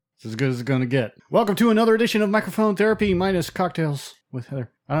It's as good as it's going to get. Welcome to another edition of Microphone Therapy minus cocktails with Heather.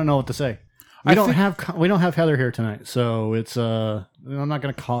 I don't know what to say. We don't have Heather here tonight, so it's I'm not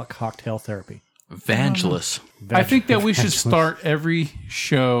going to call it cocktail therapy. Vangelis. I think that we should start every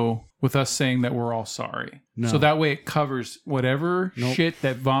show with us saying that we're all sorry. No. So that way it covers whatever shit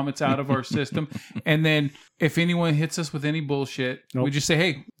that vomits out of our system. And then if anyone hits us with any bullshit, we just say,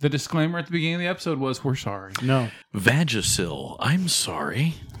 hey, the disclaimer at the beginning of the episode was, we're sorry. No. Vagisil. I'm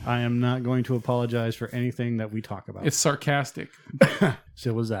sorry. I am not going to apologize for anything that we talk about. It's sarcastic.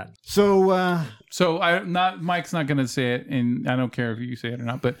 So was that. So, Mike's not going to say it, and I don't care if you say it or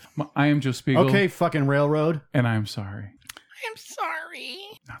not, but I am Joe Spiegel. okay, fucking railroad. And I'm sorry. I'm sorry.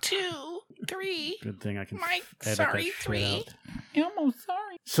 2, 3. Good thing I can Mike, edit sorry, that shit 3. out. I'm almost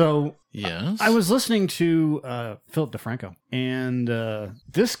sorry. So, Yes. I was listening to Philip DeFranco, and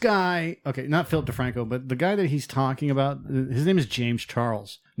this guy, okay, not Philip DeFranco, but the guy that he's talking about, his name is James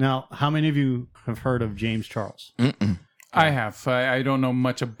Charles. Now, how many of you have heard of James Charles? Mm-mm. I have. I don't know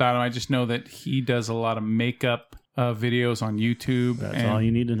much about him. I just know that he does a lot of makeup videos on YouTube. That's all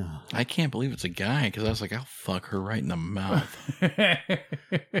you need to know. I can't believe it's a guy because I was like, I'll fuck her right in the mouth.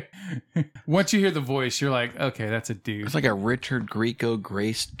 Once you hear the voice, you're like, okay, that's a dude. It's like a Richard Grieco,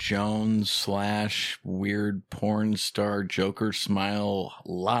 Grace Jones / weird porn star Joker smile.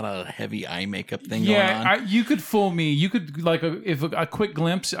 A lot of heavy eye makeup thing going on. You could fool me. You could if a quick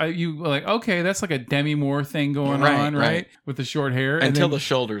glimpse, you like, okay, that's like a Demi Moore thing going on, right? With the short hair Until the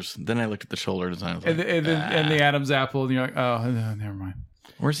shoulders. Then I looked at the shoulder design. I was like, and the Adam's apple, and you're like, oh, no, never mind.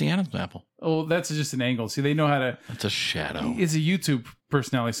 Where's the Adam's apple? Oh, that's just an angle. See, they know how to. That's a shadow. It's a YouTube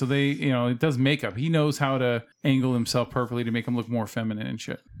personality, so it does makeup. He knows how to angle himself perfectly to make him look more feminine and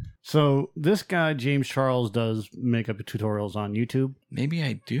shit. So this guy, James Charles, does makeup tutorials on YouTube. Maybe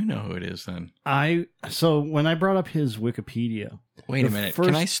I do know who it is then. So when I brought up his Wikipedia. Wait a minute.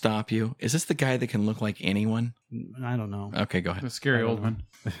 Can I stop you? Is this the guy that can look like anyone? I don't know. Okay, go ahead. The scary old one.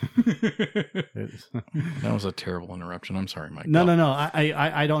 That was a terrible interruption. I'm sorry, Mike. No.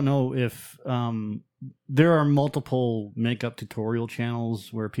 I don't know if there are multiple makeup tutorial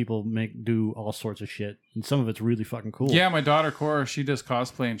channels where people do all sorts of shit, and some of it's really fucking cool. Yeah, my daughter Cora, she does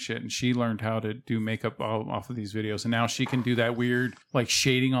cosplay and shit, and she learned how to do makeup off of these videos, and now she can do that weird like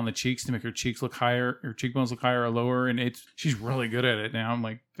shading on the cheeks to make her cheeks look higher, her cheekbones look higher or lower, and she's really good at it now. I'm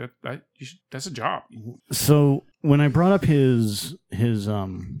like, that's a job. So when I brought up his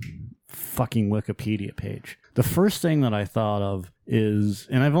fucking Wikipedia page, the first thing that I thought of is,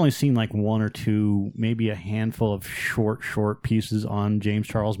 and I've only seen like one or two, maybe a handful of short pieces on James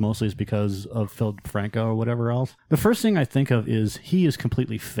Charles, mostly is because of Phil DeFranco or whatever else. The first thing I think of is he is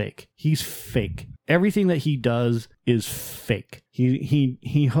completely fake. He's fake. Everything that he does is fake.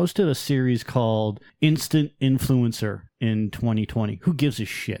 He hosted a series called Instant Influencer in 2020. Who gives a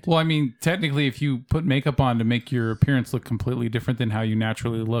shit? Well, I mean, technically, if you put makeup on to make your appearance look completely different than how you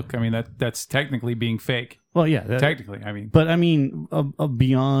naturally look, I mean, that's technically being fake. Well, yeah. Technically, I mean. But I mean,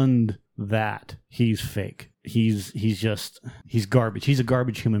 beyond that, he's fake. He's garbage. He's a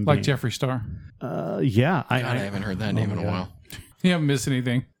garbage human being. Like Jeffree Star. Yeah. I haven't heard that name in a while. You haven't missed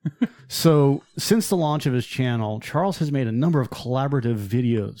anything. So, since the launch of his channel, Charles has made a number of collaborative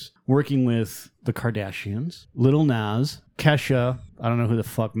videos working with the Kardashians, Lil Nas, Kesha, I don't know who the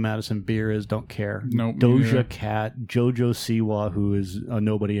fuck Madison Beer is, don't care. Nope. Doja Cat, JoJo Siwa, who is a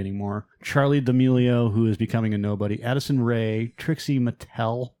nobody anymore, Charlie D'Amelio, who is becoming a nobody, Addison Rae, Trixie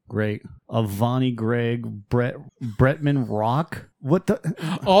Mattel, great, Avani Gregg, Bretman Rock. What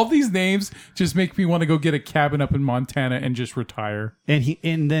the? All these names just make me want to go get a cabin up in Montana and just retire.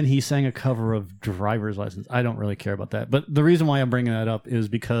 And then he sang a cover of Driver's License. I don't really care about that. But the reason why I'm bringing that up is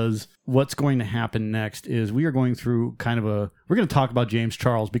because what's going to happen next is we are going through we're going to talk about James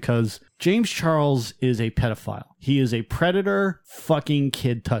Charles, because James Charles is a pedophile. He is a predator fucking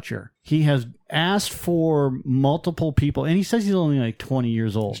kid toucher. He has asked for multiple people, and he says he's only like 20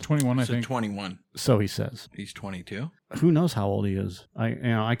 years old. He's 21, I think. 21. So he says. He's 22. Who knows how old he is?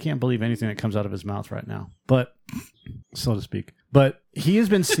 I can't believe anything that comes out of his mouth right now, but so to speak. But he has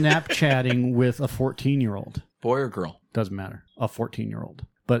been Snapchatting with a 14-year-old. Boy or girl? Doesn't matter. A 14-year-old.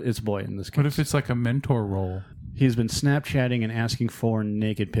 But it's boy in this case. What if it's like a mentor role? He's been Snapchatting and asking for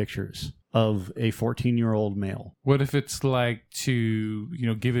naked pictures of a 14-year-old male. What if it's like to,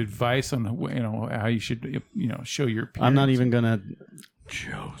 give advice on, how you should, show your appearance? I'm not even going to...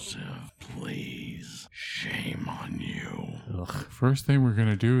 Joseph, please. Shame on you. Ugh. First thing we're going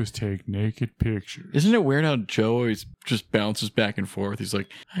to do is take naked pictures. Isn't it weird how Joe always just bounces back and forth? He's like,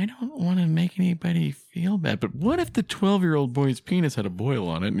 I don't want to make anybody feel bad, but what if the 12-year-old boy's penis had a boil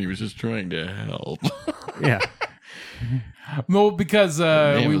on it and he was just trying to help? Yeah. No, because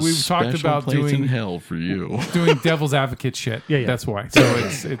we've talked about place in doing hell for you. doing devil's advocate shit. Yeah. That's why. So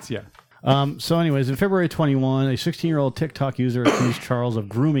it's yeah. So anyways, in February 21, a 16-year-old TikTok user accused Charles of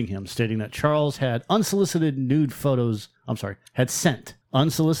grooming him, stating that Charles had sent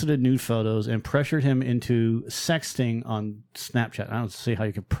unsolicited nude photos and pressured him into sexting on Snapchat. I don't see how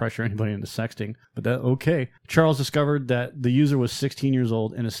you can pressure anybody into sexting, but okay. Charles discovered that the user was 16 years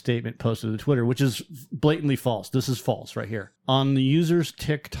old in a statement posted to Twitter, which is blatantly false. This is false right here. On the user's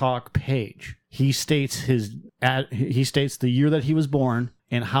TikTok page, he states the year that he was born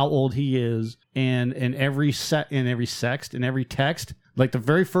and how old he is, and in every text, like the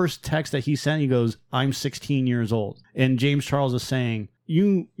very first text that he sent, he goes, "I'm 16 years old." And James Charles is saying,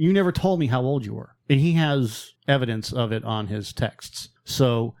 you never told me how old you were. And he has evidence of it on his texts.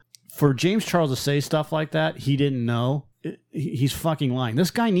 So for James Charles to say stuff like that, he didn't know, he's fucking lying.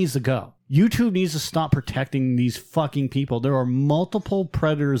 This guy needs to go. YouTube needs to stop protecting these fucking people. There are multiple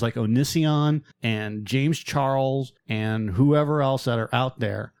predators like Onision and James Charles and whoever else that are out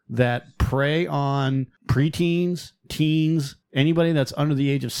there that prey on preteens, teens, anybody that's under the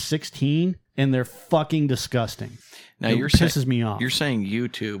age of 16, and they're fucking disgusting. Now it pisses me off. You're saying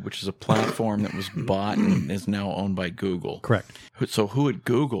YouTube, which is a platform that was bought and is now owned by Google. Correct. So who at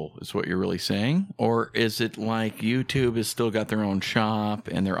Google is what you're really saying? Or is it like YouTube has still got their own shop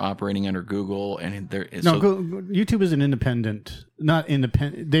and they're operating under Google? And YouTube is an independent, not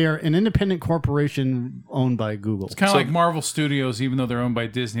independent. They are an independent corporation owned by Google. It's kind of like Marvel Studios, even though they're owned by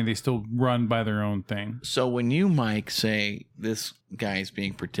Disney, they still run by their own thing. So when you, Mike, say this guy is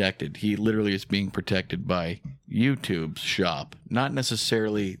being protected, he literally is being protected by YouTube's shop, not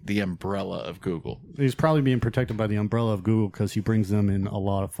necessarily the umbrella of Google. He's probably being protected by the umbrella of Google because he brings them in a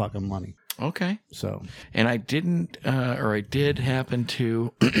lot of fucking money. Okay. So, and I did happen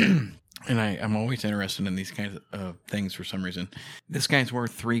to, and I'm always interested in these kinds of things for some reason. This guy's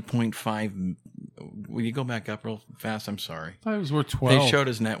worth 3.5. Will you go back up real fast? I'm sorry. I thought it was worth 12. They showed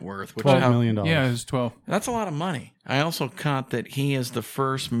his net worth. Which $12 million. Yeah, it was 12. That's a lot of money. I also caught that he is the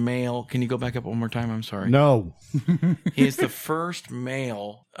first male. Can you go back up one more time? I'm sorry. No. He is the first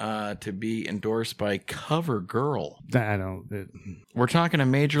male to be endorsed by CoverGirl. I don't. We're talking a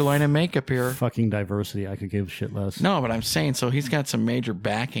major line of makeup here. Fucking diversity. I could give a shit less. No, but I'm saying, so he's got some major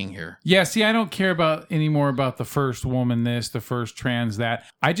backing here. Yeah, see, I don't care anymore about the first woman this, the first trans that.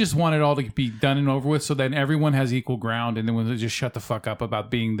 I just want it all to be done and over with so that everyone has equal ground and then we'll just shut the fuck up about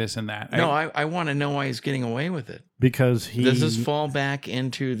being this and that. No, I want to know why he's getting away with it. Because does this fall back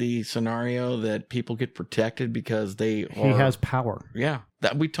into the scenario that people get protected because he has power? Yeah,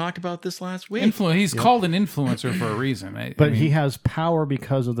 that we talked about this last week. He's called an influencer for a reason. He has power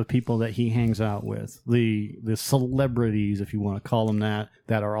because of the people that he hangs out with, the celebrities, if you want to call them that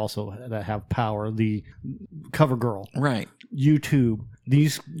are also that have power. The CoverGirl, right? YouTube.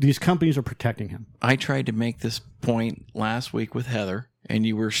 These companies are protecting him. I tried to make this point last week with Heather, and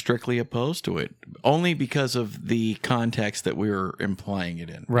you were strictly opposed to it, only because of the context that we were implying it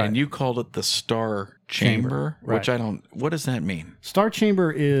in. Right. And you called it the Star Chamber, which I don't... What does that mean? Star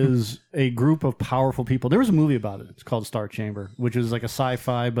Chamber is a group of powerful people. There was a movie about it. It's called Star Chamber, which is like a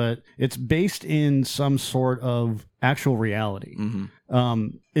sci-fi, but it's based in some sort of actual reality. Mm-hmm.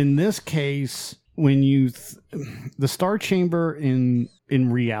 In this case, when the Star Chamber in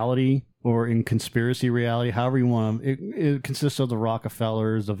reality... or in conspiracy reality, however you want them, it consists of the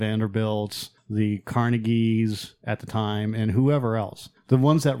Rockefellers, the Vanderbilts, the Carnegies at the time, and whoever else. The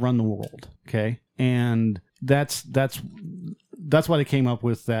ones that run the world, okay? And that's why they came up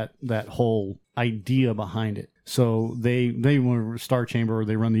with that whole idea behind it. So they were Star Chamber, or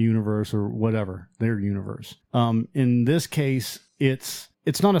they run the universe, or whatever, their universe. In this case, it's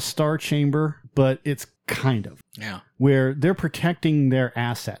not a Star Chamber, but it's kind of. Yeah. Where they're protecting their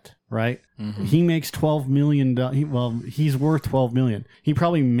asset. Right? Mm-hmm. He makes $12 million. He's worth $12 million. He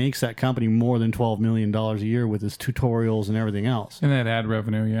probably makes that company more than $12 million a year with his tutorials and everything else. And that ad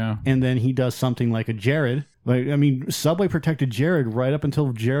revenue, yeah. And then he does something like a Jared. Subway protected Jared right up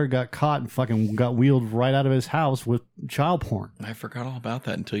until Jared got caught and fucking got wheeled right out of his house with child porn. I forgot all about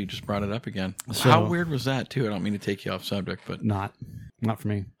that until you just brought it up again. So, how weird was that, too? I don't mean to take you off subject, but... Not for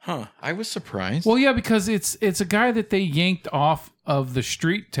me. Huh. I was surprised. Well, yeah, because it's a guy that they yanked off of the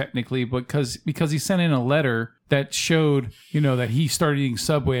street technically, because he sent in a letter that showed, that he started eating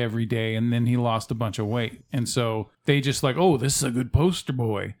Subway every day and then he lost a bunch of weight. And so they just like, oh, this is a good poster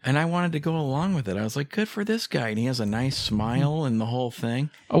boy. And I wanted to go along with it. I was like, good for this guy. And he has a nice smile and the whole thing.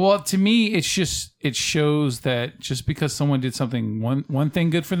 Well, to me, it shows that just because someone did something, one thing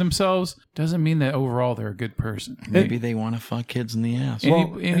good for themselves, doesn't mean that overall they're a good person. Maybe they want to fuck kids in the ass.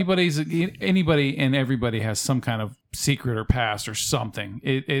 Anybody and everybody has some kind of secret or past or something.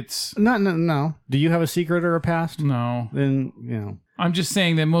 It's No. Do you have a secret or a past? no. Then, I'm just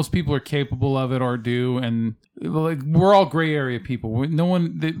saying that most people are capable of it or do, and like we're all gray area people.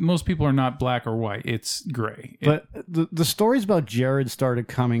 Most people are not black or white. It's gray. But the stories about Jared started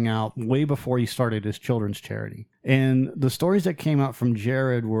coming out way before he started his children's charity. And the stories that came out from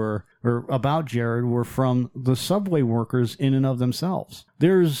Jared were from the Subway workers in and of themselves.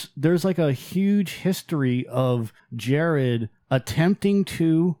 There's like a huge history of Jared attempting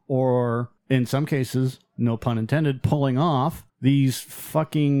to, or in some cases, no pun intended, pulling off these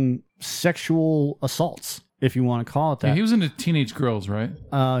fucking sexual assaults, if you want to call it that. Yeah, he was into teenage girls, right?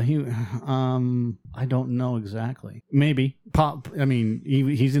 I don't know exactly. Maybe.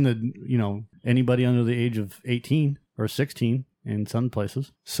 He's in the, anybody under the age of 18 or 16 in some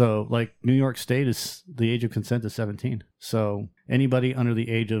places. So, like, New York State is the age of consent is 17. So, anybody under the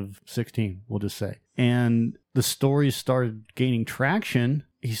age of 16, we'll just say. And the stories started gaining traction.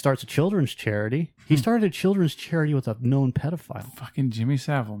 He starts a children's charity. He started a children's charity with a known pedophile. Fucking Jimmy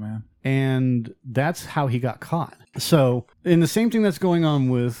Savile, man. And that's how he got caught. So, and the same thing that's going on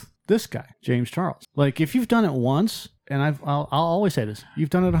with this guy, James Charles. Like, if you've done it once, and I'll always say this, you've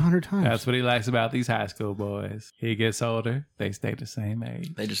done it 100 times. That's what he likes about these high school boys. He gets older, they stay the same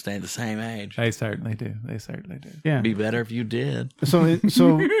age. They just stay the same age. They certainly do. Yeah. It'd be better if you did. So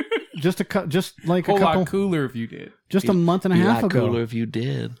just like a a couple, lot cooler if you did. Just a month and a half ago. Cooler if you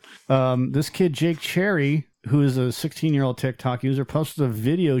did. This kid Jake Cherry, who is a 16-year-old TikTok user, posted a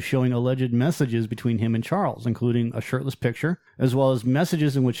video showing alleged messages between him and Charles, including a shirtless picture, as well as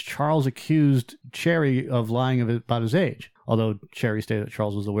messages in which Charles accused Cherry of lying about his age. Although Cherry stated that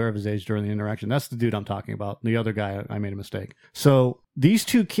Charles was aware of his age during the interaction. That's the dude I'm talking about. The other guy, I made a mistake. So these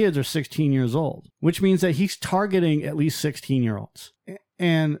two kids are 16 years old, which means that he's targeting at least 16-year-olds.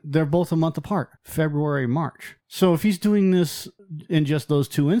 And they're both a month apart, February, March. So if he's doing this in just those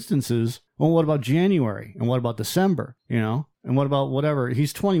two instances, well, what about January? And what about December? And what about whatever?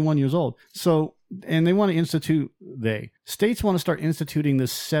 He's 21 years old. So, and they want to states want to start instituting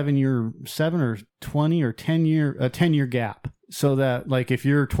this 7 or 20 or 10-year gap. So that, like, if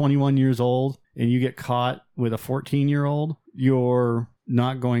you're 21 years old and you get caught with a 14-year-old, you're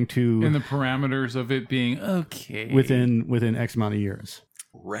not going to... In the parameters of it being okay. Within X amount of years.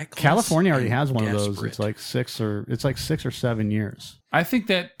 Reckless. California already has one desperate. of those. It's like 6 or 7 years. I think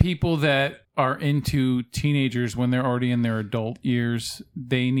that people that are into teenagers when they're already in their adult years,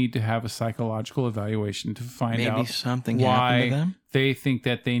 they need to have a psychological evaluation to find out something why happened to them. they think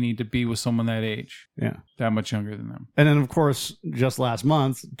that they need to be with someone that age. Yeah. That much younger than them. And then, of course, just last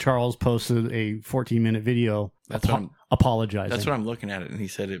month, Charles posted a 14-minute video apologizing. That's what I'm looking at it, and he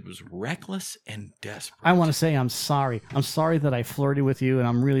said it was reckless and desperate. I want to say I'm sorry. I'm sorry that I flirted with you, and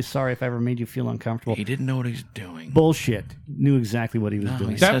I'm really sorry if I ever made you feel uncomfortable. He didn't know what he was doing. Bullshit. Knew exactly what he was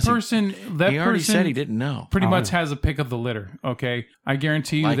doing. He already said he didn't know. Pretty much has a pick of the litter, okay? I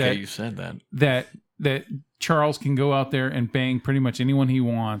guarantee you that you said that Charles can go out there and bang pretty much anyone he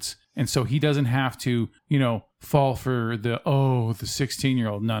wants, and so he doesn't have to, fall for the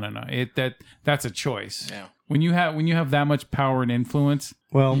 16-year-old. No. That's a choice. Yeah. When you have that much power and influence.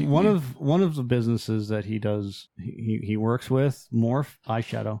 Well, one of the businesses that he does, he works with, Morph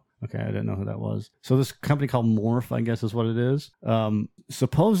Eyeshadow. Okay, I didn't know who that was. So this company called Morph, I guess is what it is,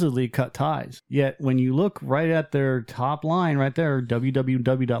 supposedly cut ties. Yet when you look right at their top line right there,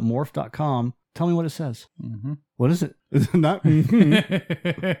 www.morph.com, tell me what it says. Mm-hmm. What is it? Not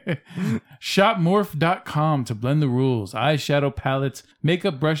Shopmorph.com to blend the rules. Eyeshadow palettes,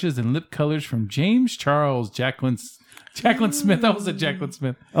 makeup brushes, and lip colors from James Charles, Jacqueline Smith. That was a Jacqueline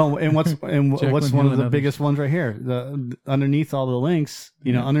Smith. Oh, and what's one of the biggest ones right here? The underneath all the links,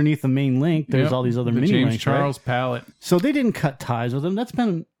 underneath the main link, there's all these other mini James links. Charles right? palette. So they didn't cut ties with them. That's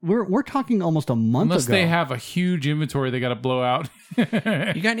been we're talking almost a month Unless ago. they have a huge inventory they got to blow out. You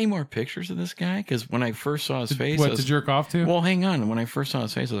got any more pictures of this guy? Because when I first saw his face, to jerk off to? Well, hang on. When I first saw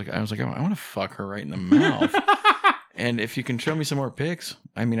his face, I was like, I want to fuck her right in the mouth. And if you can show me some more pics,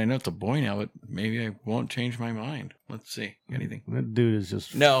 I mean, I know it's a boy now, but maybe I won't change my mind. Let's see. Anything? That dude is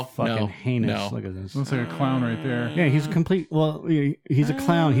just No, fucking heinous. no. Look at this. Looks like a clown right there. Yeah, he's a complete. Well, he's a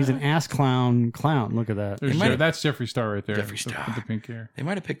clown. He's an ass clown. Look at that. That's Jeffree Star right there. Jeffree Star. With the pink hair. They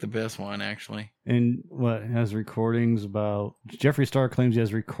might have picked the best one, actually. And what has recordings about? Jeffree Star claims he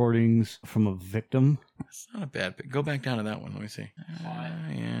has recordings from a victim. It's not a bad pic. Go back down to that one. Let me see.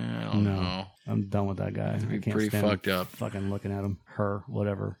 Yeah, I don't know. I'm done with that guy. be I can't pretty stand fucked up. Fucking looking at him, her,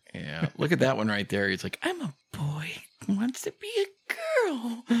 whatever. Yeah, look at that one right there. He's like, I'm a boy who wants to be a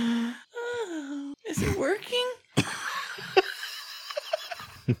girl. Oh, is it working?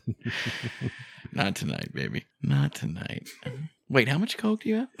 Not tonight, baby. Not tonight. Wait, how much coke do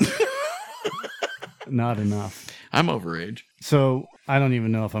you have? Not enough. I'm overage. So I don't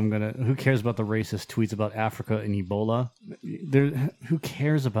even know if I'm gonna. Who cares about the racist tweets about Africa and Ebola? Who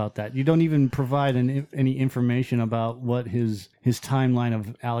cares about that? You don't even provide any information about what his timeline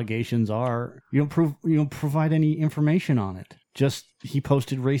of allegations are. You don't provide any information on it. Just he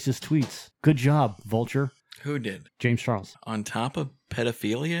posted racist tweets. Good job, Vulture. Who did? James Charles. On top of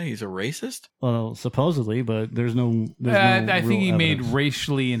pedophilia, he's a racist? Well, supposedly, but there's no. I think he made evidence.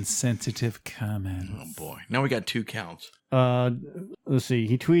 racially insensitive comments. Oh, boy. Now we got 2 counts. Let's see.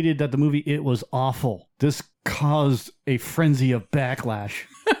 He tweeted that the movie It was awful. This caused a frenzy of backlash.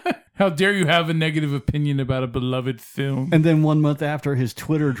 How dare you have a negative opinion about a beloved film? And then 1 month after his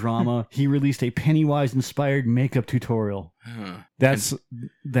Twitter drama, he released a Pennywise-inspired makeup tutorial. Huh. That's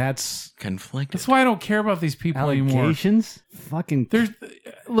Conflicted. That's why I don't care about these people anymore. allegations. Fucking.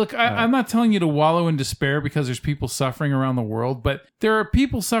 Look, I'm not telling you to wallow in despair because there's people suffering around the world, but there are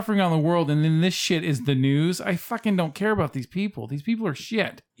people suffering around the world, and then this shit is the news. I fucking don't care about these people. These people are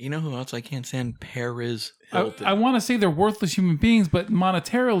shit. You know who else I can't stand? Paris Hilton. I want to say they're worthless human beings, but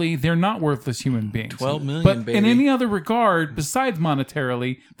monetarily, they're not worthless human beings. 12 million, but baby. in any other regard, besides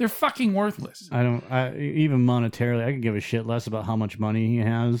monetarily, they're fucking worthless. Even monetarily, I could give a shit less about how much money he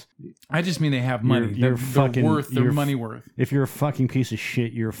has. I just mean they have money. You're They're worth their money worth. If you're a fucking piece of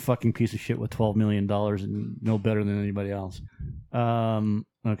shit, you're a fucking piece of shit with $12 million and no better than anybody else.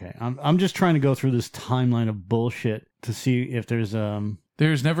 Okay, I'm just trying to go through this timeline of bullshit to see if there's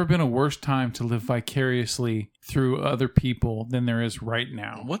There's never been a worse time to live vicariously through other people than there is right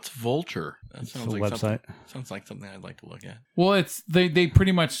now. What's Vulture? That It's a website. Sounds like something I'd like to look at. Well, it's they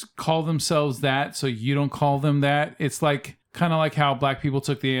pretty much call themselves that, so you don't call them that. It's like kind of like how black people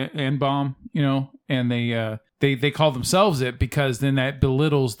took the N-bomb, and they call themselves it because then that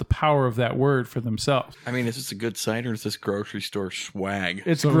belittles the power of that word for themselves. I mean, is this a good site or is this grocery store swag?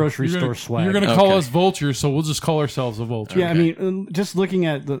 It's So grocery you're store gonna- swag. You're going to call Okay. us vultures, so we'll just call ourselves a vulture. Yeah, I mean, just looking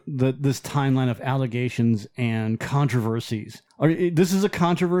at this timeline of allegations and controversies. This is a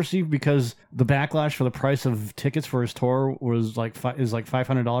controversy because the backlash for the price of tickets for his tour was like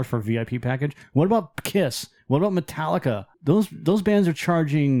 $500 for a VIP package. What about Kiss? What about Metallica? Those bands are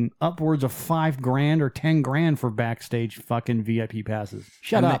charging upwards of $5,000 or $10,000 for backstage fucking VIP passes.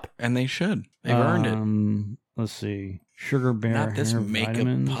 Shut up. And they should. They've earned it. Let's see. Sugar Bear Not this hair makeup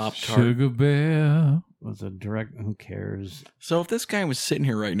vitamins. Pop-Tart. Sugar Bear. Was a direct. Who cares? So if this guy was sitting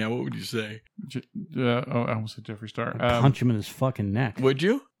here right now, what would you say? I almost said Jeffree Star. Punch him in his fucking neck. Would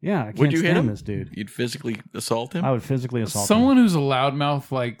you? Yeah, I can't Would you hit stand him? this dude. You'd physically assault him? I would physically assault Someone him. who's a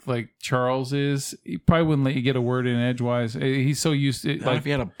loudmouth like Charles is, he probably wouldn't let you get a word in edgewise. He's so used to Not if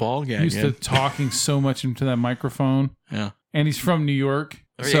you had a ball gag. used to in. talking so much into that microphone. Yeah. And he's from New York.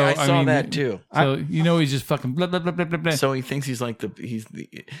 Oh, So yeah, I saw mean, that too. So he's just fucking blah blah blah blah blah blah. So he thinks he's the He's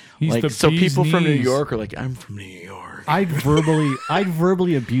like the so bee's people from New knees. York are like, I'm from New York. I'd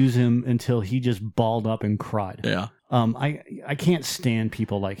verbally abuse him until he just balled up and cried. Yeah. I can't stand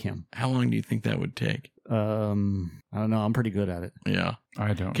people like him. How long do you think that would take? I don't know. I'm pretty good at it. Yeah.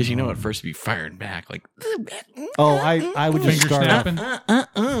 I don't Because at first you'd be firing back like Oh, I would just finger start off.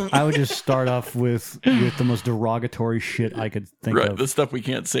 snapping. I would just start off with the most derogatory shit I could think right, of. the stuff we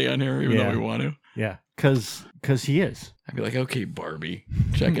can't say on here even Yeah. though we want to. Yeah, because he is. I'd be like, okay, Barbie,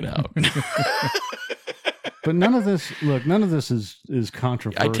 check it out. But none of this is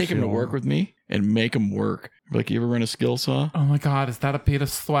controversial. I'd take him to work with me and make him work. Like, you ever run a skill saw? Oh my God, is that a Peter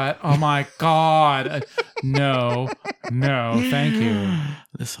Sweat? Oh my God. No, thank you.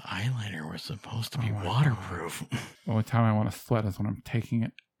 This eyeliner was supposed to be Oh my waterproof. The only time I want to sweat is when I'm taking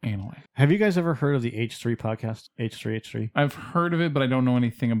it anally. Have you guys ever heard of the H3 podcast? H3H3? I've heard of it, but I don't know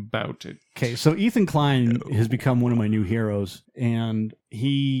anything about it. Okay, so Ethan Klein has become one of my new heroes, and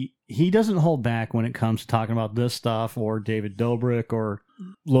he doesn't hold back when it comes to talking about this stuff or David Dobrik or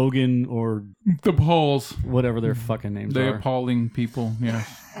Logan or The polls. whatever their fucking names The are. appalling people. Yeah.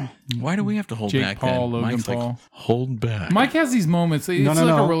 Why do we have to hold Jake back? Paul, then? Logan Mike's Paul. Like, hold back. Mike has these moments. It's No, like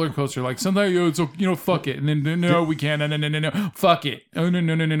no. a roller coaster. Like sometimes it's fuck it, and then no, we can't. No, fuck it. Oh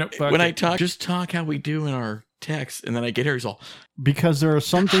no, fuck when it. I talk, just talk how we do in our text, and then I get here. He's all, Because there are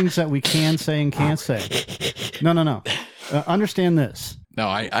some things that we can say and can't say. No. Understand this. no,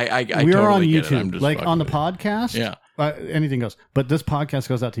 I We are totally on get it. I'm YouTube. just Like fucking on the with it. podcast, Yeah, anything goes. But this podcast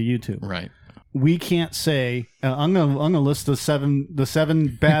goes out to YouTube. right. We can't say. I'm gonna list the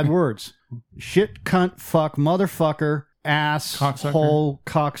seven bad words: shit, cunt, fuck, motherfucker, ass, Cocksucker. hole,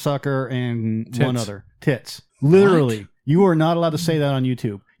 cocksucker, and Tits. one other tits. Literally, you are not allowed to say that on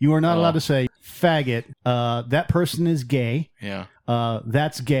YouTube. You are not allowed to say faggot. That person is gay. Yeah.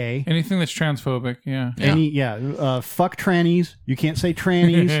 That's gay. Anything that's transphobic, yeah. Fuck trannies. You can't say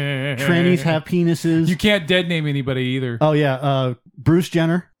trannies. Trannies have penises. You can't dead name anybody either. Oh yeah, Bruce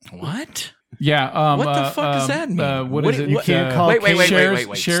Jenner. What? Yeah. What the fuck does that mean? What is it? You can't call Wait.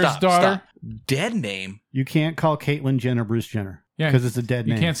 Cher's Stop, daughter. Stop. Dead name. You can't call Caitlyn Jenner Bruce Jenner. Yeah, because it's a dead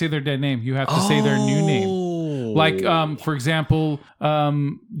You name. can't say their dead name. You have to say their new name. Like, for example,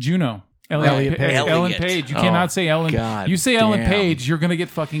 Juno. Elliot Page. Ellen Page. You cannot say Ellen. God You say Ellen damn. Page, you're gonna get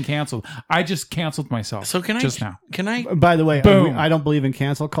fucking canceled. I just canceled myself. So can I just now? Can I By the way, Boom. I don't believe in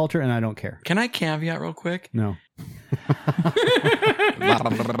cancel culture, and I don't care. can I caveat real quick? No.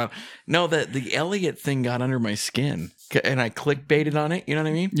 No, the Elliot thing got under my skin, and I clickbaited on it. You know what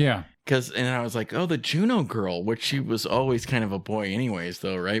I mean? Yeah. And I was like, oh, the Juno girl, which she was always kind of a boy anyways,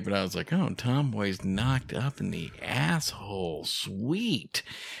 though, right? But I was like, oh, Tomboy's knocked up in the asshole. Sweet.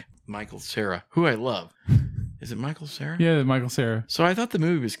 Michael Cera, who I love. Is it Michael Cera? Yeah, Michael Cera. So I thought the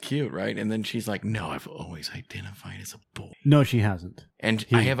movie was cute, right? And then she's like, no, I've always identified as a boy. No, she hasn't. And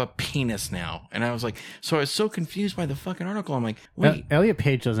I have a penis now. And I was like, so I was so confused by the fucking article. I'm like, wait, Elliot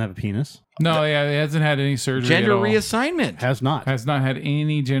Page doesn't have a penis. No, yeah, he hasn't had any surgery. gender at all. reassignment. Has not. Has not had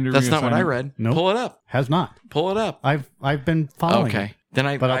any gender. That's not what I reassignment. read. Nope. Pull it up. Has not. Pull it up. I've been following. Okay. it. Then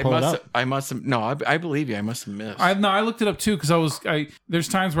I But I'll pull it up. must have, no, I believe you. I must have missed. I looked it up too because there's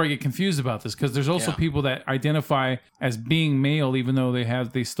times where I get confused about this because there's also Yeah. people that identify as being male even though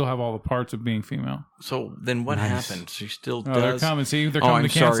they still have all the parts of being female. So then what Nice. happened? She still Oh, they're does. coming. See, they're Oh, coming I'm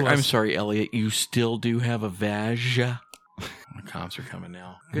to cancel sorry. us. I'm sorry, Elliot. You still do have a vag. The cops are coming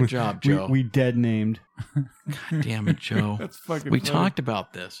now. Good job, Joe. We dead named. God damn it, Joe. That's fucking. We funny. talked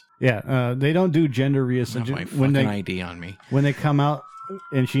about this. Yeah, they don't do gender Not my reassignment fucking ID on me. when they come out,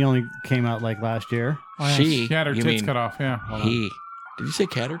 and she only came out like last year. Oh, yeah, She, had her you tits mean cut off. Yeah. Hold on. He. Did you say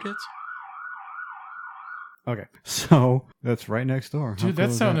cat or tits? Okay, so that's right next door. How Dude, cool that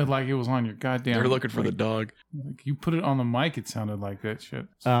is sounded like it was on your goddamn. They're looking for the dog. Like you put it on the mic. It sounded like that shit.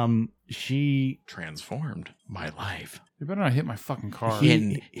 She Transformed my life. You better not hit my fucking car.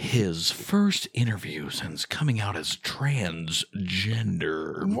 In his first interview since coming out as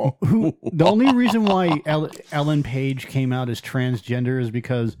transgender. the only reason why Ellen Page came out as transgender is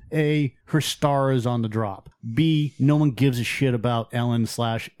because A, her star is on the drop. B, no one gives a shit about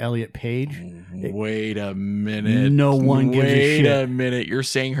Ellen/Elliot Page. Wait a minute. No one gives a shit. Wait a minute. You're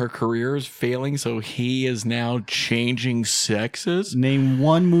saying her career is failing, so he is now changing sexes? Name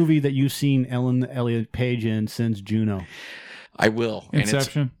one movie that you've seen Elliot Page in since Juno. I will.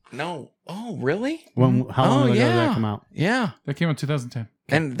 Inception. No. Oh, really? How long ago did that come out? Yeah. That came out in 2010.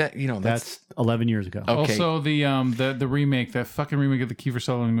 And that, That's 11 years ago. okay. Also, the remake, that fucking remake of the Kiefer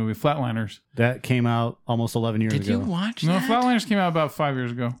Sutherland movie, Flatliners. That came out almost 11 years Did ago. you watch No, that? Flatliners came out about 5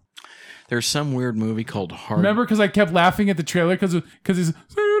 years ago. There's some weird movie called Hard. Remember, because I kept laughing at the trailer because he's sound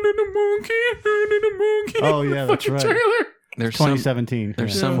of the monkey. Oh, yeah, that's Fucking right. Trailer. There's some 2017.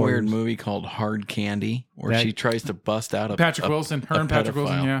 There's Yeah. some Four weird years. movie called Hard Candy where That- she tries to bust out Patrick Wilson, her and Patrick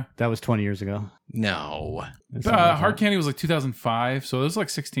Wilson, pedophile. yeah. That was 20 years ago. No. Hard Candy was like 2005, so it was like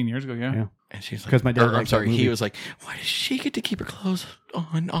 16 years ago, yeah. Yeah. And she's like, 'Cause my dad I'm liked sorry. that He movie. was like, why does she get to keep her clothes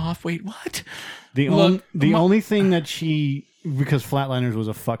on, off? Wait, what? The Look, only thing that she, because Flatliners was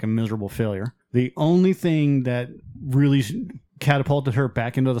a fucking miserable failure, the only thing that really catapulted her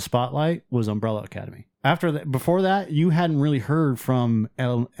back into the spotlight was Umbrella Academy. After that, before that, you hadn't really heard from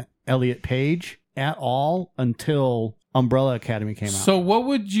Elliot Page at all until Umbrella Academy came out. So what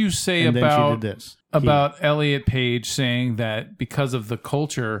would you say and then she about did this. about Elliot Page saying that because of the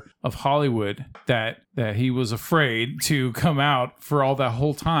culture of Hollywood that he was afraid to come out for all that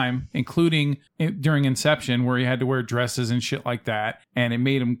whole time, including during Inception where he had to wear dresses and shit like that, and it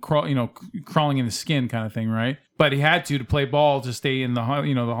made him crawling in the skin kind of thing, right? But he had to play ball to stay in the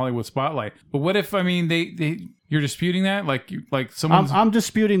the Hollywood spotlight. But what if they you're disputing that like someone's I'm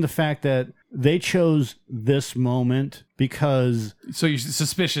disputing the fact that they chose this moment because So you're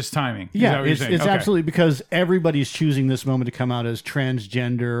suspicious timing. Is that yeah, what you're it's saying? it's Okay. absolutely because everybody's choosing this moment to come out as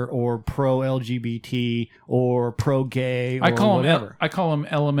transgender or pro LGBT or pro gay or I call whatever. I call them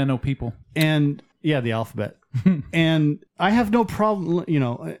elemental people. And yeah, the alphabet. And I have no problem, you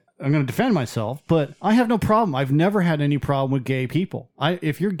know, I'm going to defend myself, but I have no problem. I've never had any problem with gay people.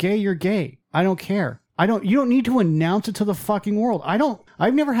 If you're gay, you're gay. I don't care. You don't need to announce it to the fucking world.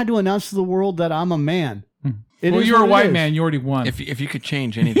 I've never had to announce to the world that I'm a man. It Well, is you're a what it white is. man. You already won. If you could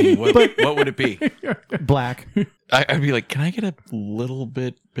change anything, what would it be? Black. I'd be like, can I get a little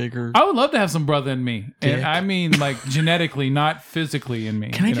bit bigger? I would love to have some brother in me. And Dick. I mean, like, genetically, not physically in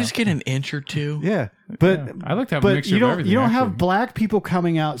me. Can I you know? just get an inch or two? Yeah. But Yeah. I like to have a but mixture you of don't everything. you don't actually. have black people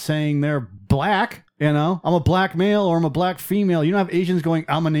coming out saying they're black. You know, I'm a black male or I'm a black female. You don't have Asians going,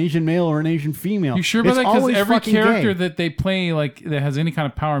 I'm an Asian male or an Asian female. You sure about It's that? Because always every fucking character gay. that they play, like, that has any kind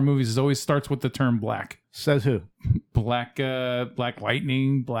of power in movies, is always starts with the term black. Says who? Black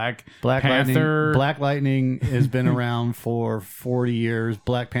Lightning, Black Black Panther. Lightning. Black Lightning has been around for 40 years.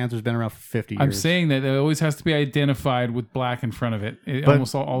 Black Panther's been around for 50 years. I'm saying that it always has to be identified with black in front of it. But-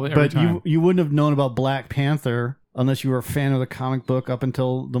 Almost every but time. you wouldn't have known about Black Panther unless you were a fan of the comic book up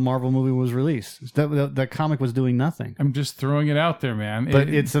until the Marvel movie was released. That comic was doing nothing. I'm just throwing it out there, man. But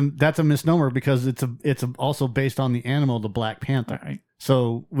that's a misnomer because it's also based on the animal, the Black Panther. Right.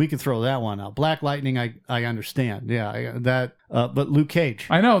 So we could throw that one out. Black Lightning, I understand. Yeah, but Luke Cage.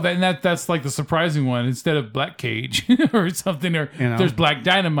 I know that's like the surprising one. Instead of Black Cage or something, or You know. there's Black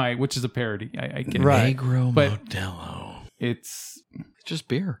Dynamite, which is a parody. I get it. Right. Negro But- Modelo. It's It's just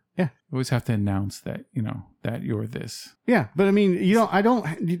beer. you always have to announce that that you're this. Yeah, but I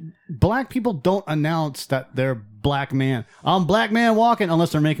mean, black people don't announce that they're black man. I'm black man walking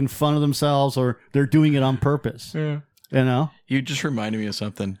unless they're making fun of themselves or they're doing it on purpose. Yeah. You know? You just reminded me of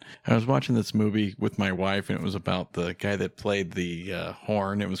something. I was watching this movie with my wife, and it was about the guy that played the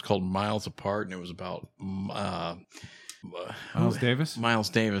horn. It was called Miles Apart, and it was about Miles Davis. Miles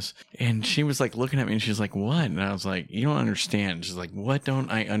Davis. And she was like looking at me, and she's like, "What?" And I was like, "You don't understand." She's like, "What don't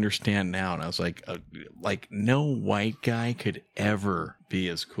I understand now?" And I was like no white guy could ever be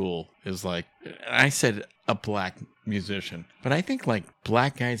as cool as like. I said a black musician, but I think like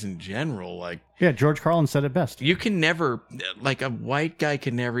black guys in general, like. Yeah, George Carlin said it best. You can never, like a white guy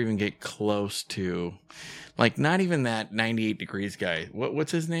can never even get close to, like not even that 98 Degrees guy.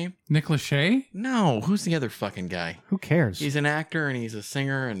 What's his name? Nick Lachey? No, who's the other fucking guy? Who cares? He's an actor and he's a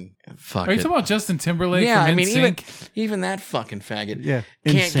singer and fuck Are you it. talking about Justin Timberlake? Yeah, from I mean NSYNC? even that fucking faggot Yeah,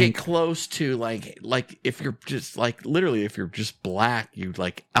 can't NSYNC. get close to like if you're just like literally if you're just black, you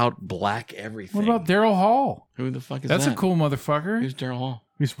like out black everything. What about Daryl Hall? Who the fuck is That's that? a cool motherfucker. Who's Daryl Hall?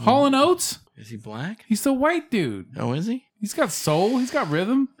 Hall and Oates? Is he black? He's the white dude. Oh, is he? He's got soul. He's got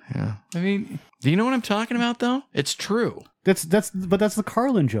rhythm. Yeah. I mean, Do you know what I'm talking about though? It's true. But that's the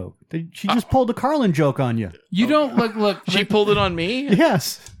Carlin joke. She just pulled the Carlin joke on you. you don't look. She pulled it on me.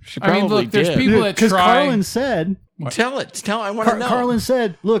 Yes. She I mean, probably look, there's did. people that Because try. Carlin said, Tell it. Tell. I want to know. Carlin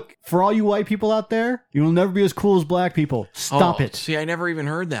said, look, for all you white people out there, you will never be as cool as black people. Stop it. See, I never even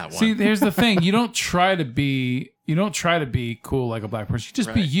heard that one. See, here's the thing. You don't try to be cool like a black person. You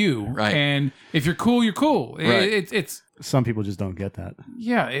just be Right. you. Right. And if you're cool, you're cool. Right. It's Some people just don't get that.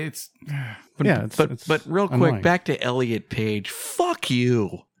 yeah. It's but, yeah, it's but real quick, annoying. back to Elliot Page. Fuck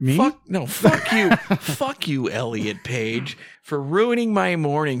you. Me? Fuck you. Fuck you, Elliot Page, for ruining my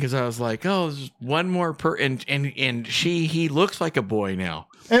morning because I was like, oh, there's one more and he looks like a boy now.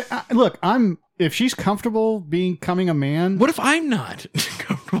 Look, if she's comfortable becoming a man, What if I'm not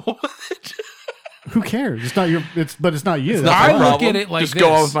comfortable with it? who cares? It's not it's not you. Not That's I my why. look problem. at it like Just go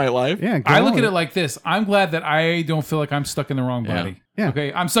on this. with my life. Yeah, go I on look with at it like this. I'm glad that I don't feel like I'm stuck in the wrong body. Yeah.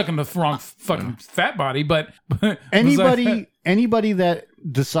 Okay. I'm stuck in the wrong fucking fat body, but anybody that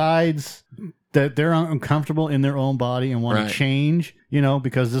decides that they're uncomfortable in their own body and want Right. to change,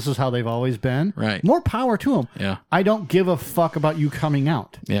 because this is how they've always been. Right. More power to them. Yeah. I don't give a fuck about you coming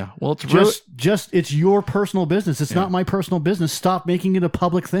out. Yeah. Well, it's really. Just it's your personal business. It's not my personal business. Stop making it a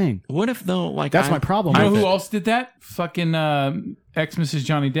public thing. What if though? Like That's my problem. You know with who it. else did that? Fucking ex Mrs.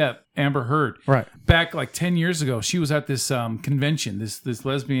 Johnny Depp, Amber Heard. Right. Back like 10 years ago, she was at this convention, this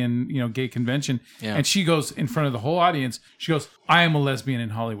lesbian, gay convention. Yeah. And she goes in front of the whole audience. She goes, I am a lesbian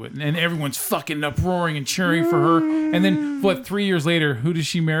in Hollywood. And everyone's fucking uproaring and cheering for her. And then, 3 years later, who does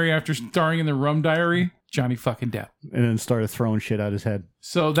she marry after starring in the Rum Diary? Johnny fucking Depp. And then started throwing shit out his head.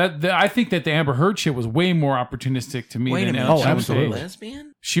 So I think that the Amber Heard shit was way more opportunistic to me Wait a than minute. Oh, Ellen She was a absolutely.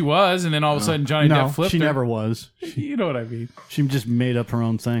 lesbian? She was, and then all of a sudden Johnny No, Depp flipped she her. never was. You know what I mean? She just made up her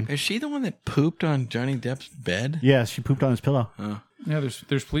own thing. Is she the one that pooped on Johnny Depp's bed? Yes, she pooped on his pillow. Yeah,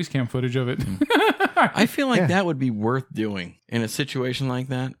 there's police cam footage of it. I feel like that would be worth doing in a situation like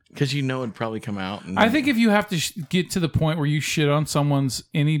that because it'd probably come out. And I think if you have to get to the point where you shit on someone's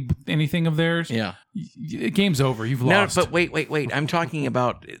anything of theirs, game's over. You've lost. No, but wait. I'm talking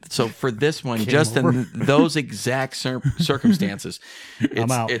about for this one, just in those exact circumstances. I'm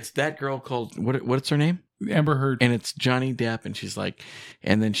out. It's that girl called what's her name? Amber Heard. And it's Johnny Depp, and she's like,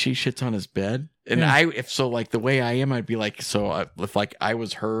 and then she shits on his bed. And the way I am, I'd be like, if like I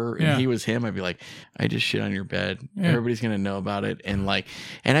was her and he was him, I'd be like, I just shit on your bed. Yeah. Everybody's gonna know about it, and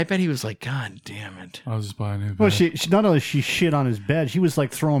I bet he was like, God damn it. I was just buying it. Well, she not only she shit on his bed, she was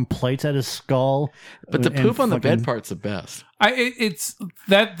like throwing plates at his skull. But the poop on the bed part's the best. It's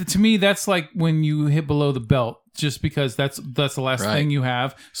that to me. That's like when you hit below the belt. Just because that's the last thing you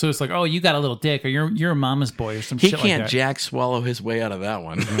have, so it's like, oh, you got a little dick, or you're a mama's boy, or some shit like that. He can't jack swallow his way out of that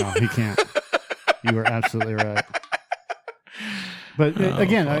one. No, he can't. You are absolutely right. But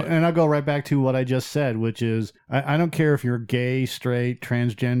again, I'll go right back to what I just said, which is I don't care if you're gay, straight,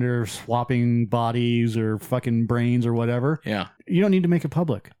 transgender, swapping bodies or fucking brains or whatever. Yeah. You don't need to make it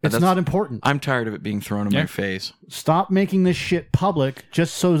public. It's not important. I'm tired of it being thrown in my face. Stop making this shit public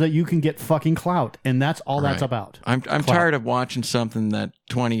just so that you can get fucking clout. And that's all that's about. I'm tired of watching something that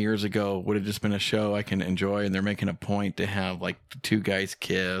 20 years ago would have just been a show I can enjoy, and they're making a point to have like two guys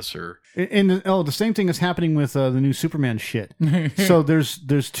kiss or... And the same thing is happening with the new Superman shit. So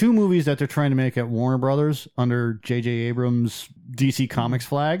there's two movies that they're trying to make at Warner Brothers under J.J. Abrams' DC Comics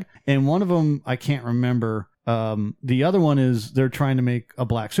flag. And one of them, I can't remember... the other one is they're trying to make a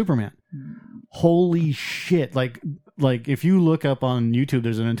black Superman. Holy shit. Like if you look up on YouTube,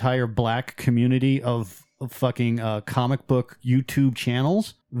 there's an entire black community of fucking comic book YouTube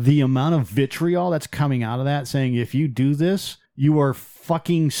channels. The amount of vitriol that's coming out of that saying, if you do this, you are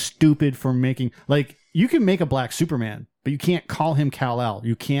fucking stupid for making, like, you can make a black Superman, but you can't call him Kal-El.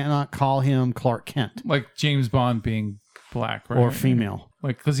 You cannot call him Clark Kent. Like James Bond being black, right? Or female.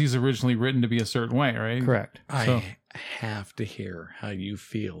 Like, because he's originally written to be a certain way, right? Correct. I have to hear how you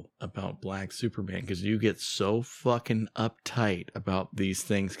feel about Black Superman, because you get so fucking uptight about these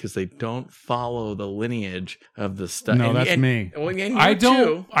things because they don't follow the lineage of the stuff. No, that's me.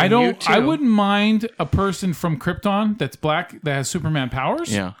 I wouldn't mind a person from Krypton that's black that has Superman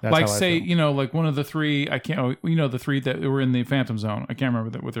powers. Yeah, like say, like one of the three. I can't. The three that were in the Phantom Zone. I can't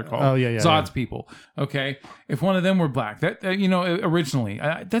remember what they're called. Oh yeah. Zod's people. Okay, if one of them were black, that originally,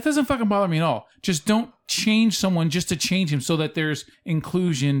 that doesn't fucking bother me at all. Just don't change someone just to change him so that there's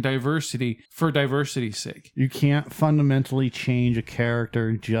inclusion, diversity for diversity's sake. You can't fundamentally change a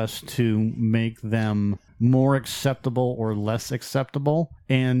character just to make them more acceptable or less acceptable,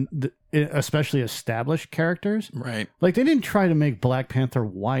 and especially established characters. Right. Like, they didn't try to make Black Panther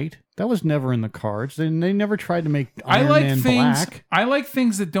white. That was never in the cards. They never tried to make Iron Man black. I like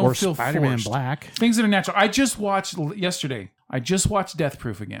things that don't feel Spider-Man forced. black. Things that are natural. I just watched yesterday. Death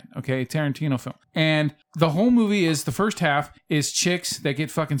Proof again, okay? Tarantino film. And the whole movie is, the first half is chicks that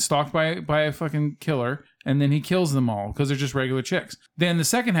get fucking stalked by a fucking killer, and then he kills them all because they're just regular chicks. Then the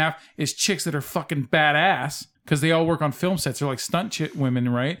second half is chicks that are fucking badass because they all work on film sets. They're like stunt women,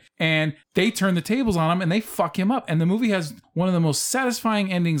 right? And they turn the tables on him and they fuck him up. And the movie has one of the most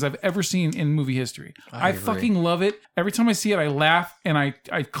satisfying endings I've ever seen in movie history. I fucking love it. Every time I see it, I laugh and I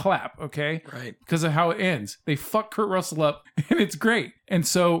clap, okay? Right. Because of how it ends. They fuck Kurt Russell up and it's great. And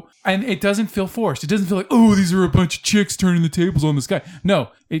so, and it doesn't feel forced. It doesn't feel like, oh, these are a bunch of chicks turning the tables on this guy.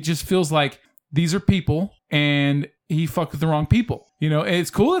 No, it just feels like these are people and he fucked with the wrong people. It's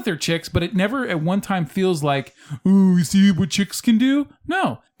cool that they're chicks, but it never at one time feels like, ooh, you see what chicks can do?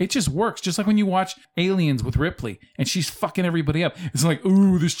 No, it just works. Just like when you watch Aliens with Ripley and she's fucking everybody up. It's like,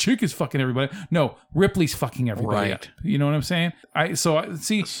 ooh, this chick is fucking everybody. No, Ripley's fucking everybody up. You know what I'm saying? So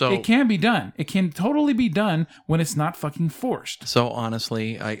it can be done. It can totally be done when it's not fucking forced. So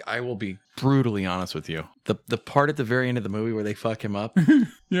honestly, I will be brutally honest with you. The part at the very end of the movie where they fuck him up,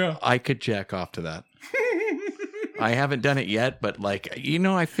 yeah, I could jack off to that. I haven't done it yet, but I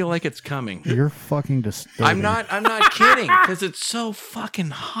feel like it's coming. You're fucking disturbing. I'm not kidding, because it's so fucking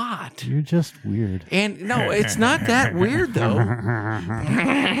hot. You're just weird. And no, it's not that weird though.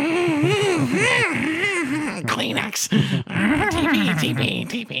 Kleenex.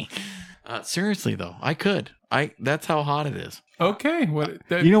 TP. Seriously though, I could. That's how hot it is. Okay.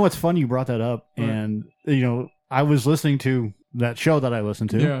 You know what's funny? You brought that up, and I was listening to that show that I listened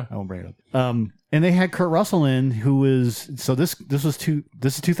to. Yeah. I won't bring it up. And they had Kurt Russell in, who was, so this is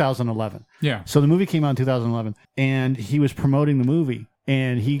 2011. Yeah. So the movie came out in 2011, and he was promoting the movie.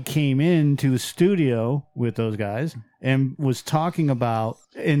 and he came into the studio with those guys and was talking about,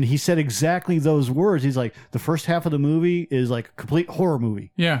 and he said exactly those words. He's like, the first half of the movie is like a complete horror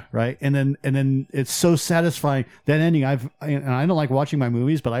movie. Yeah. Right. And then it's so satisfying. That ending, and I don't like watching my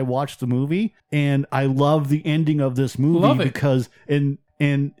movies, but I watched the movie and I love the ending of this movie Love it. because, and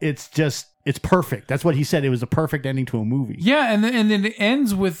it's perfect. That's what he said. It was a perfect ending to a movie. Yeah, and then it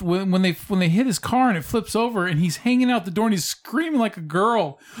ends with when they hit his car and it flips over and he's hanging out the door and he's screaming like a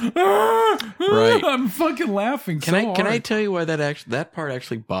girl. Right. I'm fucking laughing. Can I tell you why that part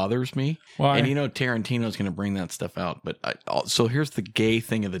actually bothers me? Why? And Tarantino's going to bring that stuff out. But so here's the gay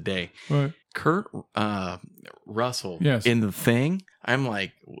thing of the day. What? Kurt Russell Yes. in The Thing. I'm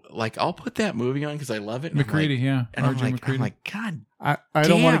like I'll put that movie on because I love it. And McCready, yeah. And I'm RJ like, McCready. God. I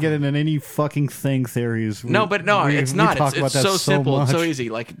don't want to Damn. get into any fucking thing theories. No, it's not. talk It's about that so simple. much. It's so easy.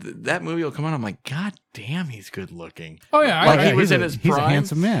 Like that movie will come on. I'm like, God damn, he's good looking. Oh yeah, Like I he was he's in a- his he's a prime.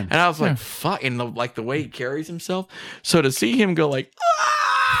 handsome man. And I was like, Yeah. fuck. And the way he carries himself. So to see him go like,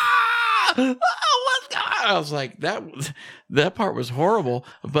 I was like, that part was horrible.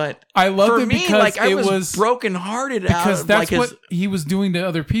 But I loved for it me, because I it was was brokenhearted because out. that's like what he was doing to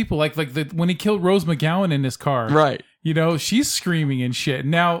other people. Like when he killed Rose McGowan in his car. right. She's screaming and shit.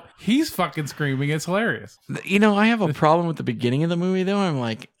 Now he's fucking screaming. It's hilarious. I have a problem with the beginning of the movie though. I'm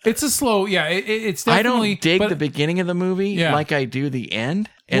like, It's a slow, yeah. It's I definitely. don't dig but- the beginning of the movie Yeah. like I do the end.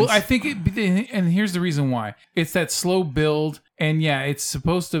 And Well, I think and here's the reason why. It's that slow build, and yeah, it's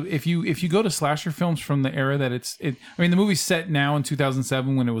supposed to. If you go to slasher films from the era that I mean, the movie's set now in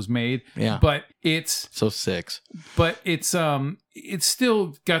 2007 when it was made. Yeah. But it's so 6. it's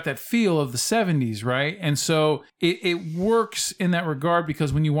still got that feel of the 70s, right? And so it works in that regard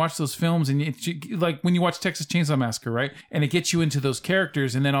because when you watch those films and like when you watch Texas Chainsaw Massacre, right? And it gets you into those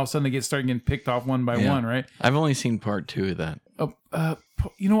characters, and then all of a sudden they start getting picked off one by one, right? I've only seen part 2 of that.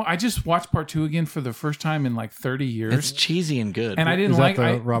 I just watched part 2 again for the first time in like 30 years. It's cheesy and good. And I didn't Is like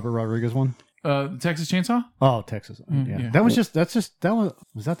that the Robert Rodriguez one? Texas Chainsaw. Oh, Texas. Yeah. yeah. That was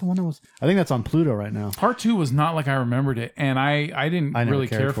that the one that was? I think that's on Pluto right now. Part 2 was not like I remembered it, and I didn't I never really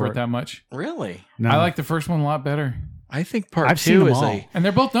cared care for for it it. that much. Really? No. I like the first one a lot better. I think part I've 2 seen them is all. And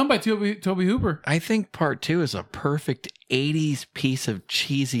they're both done by Toby Hooper. I think part 2 is a perfect 80s piece of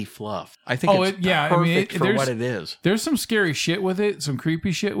cheesy fluff. I think it's perfect for what it is. There's some scary shit with it, some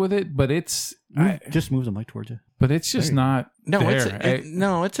creepy shit with it, but it's Just move the mic towards you. just not No, there.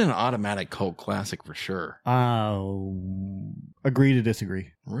 it's an automatic cult classic for sure. Agree to disagree.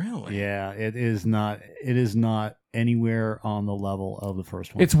 Really? Yeah, it is not anywhere on the level of the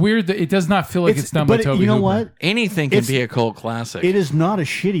first one. It's weird that it does not feel like it's done by but Toby you know Hooper. what? Anything can It's- be a cult classic. It is not a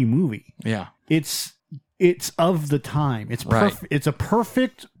shitty movie. Yeah. It's of the time. It's Right. It's a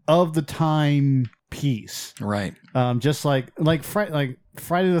perfect of the time piece. Right. Just like Friday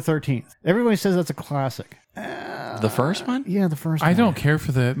the 13th. Everybody says that's a classic. The first one? Yeah, the first. I one. don't care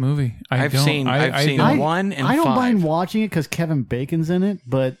for that movie. I've seen I- 1 and I don't 5. mind watching it because Kevin Bacon's in it,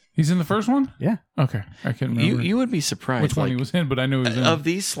 but He's in the first one? yeah, Okay. I can't remember You would be surprised. which one he was in, but I know he was in. Of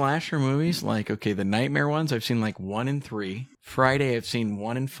these slasher movies, like, okay, the Nightmare ones, I've seen like 1 and 3. Friday, I've seen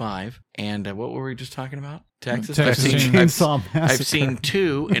 1 and 5. And what were we just talking about? Texas? Texas I've seen, Chainsaw I've Massacre. seen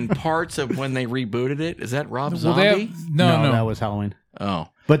 2 and parts of when they rebooted it. Is that Rob Well, they Zombie? have, no. that was Halloween. Oh.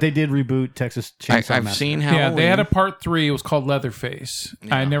 But they did reboot Texas Chainsaw I've Massacre. seen Yeah, Halloween. they had a part 3. It was called Leatherface.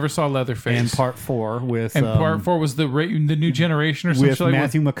 I never saw Leatherface. and part 4 with And part 4 was the new generation or with something like that.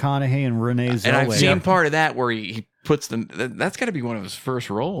 Matthew McConaughey and Renee Zellweger. And I've seen part of that where he puts that's got to be one of his first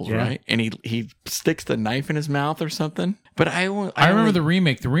roles, Yeah. right? And he sticks the knife in his mouth or something. But I remember the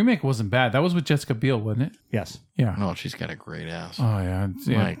remake. The remake wasn't bad. That was with Jessica Biel, wasn't it? Yes. Yeah. Oh, she's got a great ass. Oh yeah.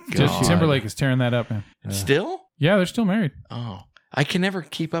 My Just God. Timberlake is tearing that up, man. Still? Yeah, they're still married. Oh, I can never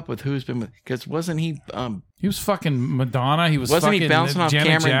keep up with who's been with, because wasn't he? He was fucking Madonna. He was Wasn't he fucking bouncing off Janet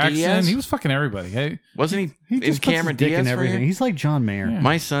Cameron Jackson. Diaz? He was fucking everybody. Hey, Wasn't He in just puts Cameron his dick Diaz in for everything. you? He's like John Mayer. Yeah.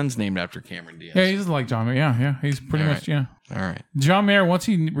 My son's named after Cameron Diaz. yeah, he's like John Mayer. Yeah. He's pretty All much yeah. All right. John Mayer. Once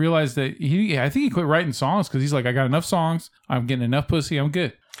he realized that I think he quit writing songs because he's like, I got enough songs. I'm getting enough pussy. I'm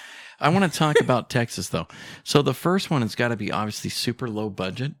good. I want to talk about Texas though. So the first one has got to be obviously super low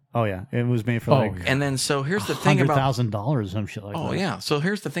budget, Oh yeah, it was made for Oh, like yeah. and then so here's the thing about. $100,000, some shit like that. Oh yeah. So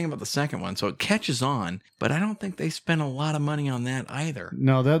here's the thing about the second one. So it catches on, but I don't think they spent a lot of money on that either.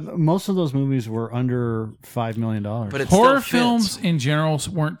 No, most of those movies were under $5 million. But it Horror still fits. films in general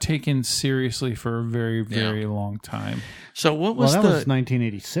weren't taken seriously for a very, very long time. So what well, was that the was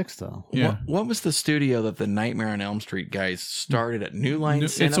 1986 though. Yeah. what was the studio that the Nightmare on Elm Street guys started at? New Line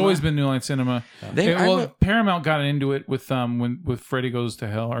Cinema. It's always been New Line Cinema. They- Paramount got into it with with Freddy Goes to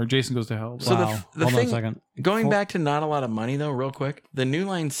Hell, or or Jason Goes to Hell. So the Wow. the Hold on a thing, second. going back to not a lot of money though, real quick, the New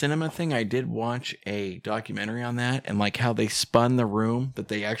Line Cinema thing, I did watch a documentary on that and like how they spun the room that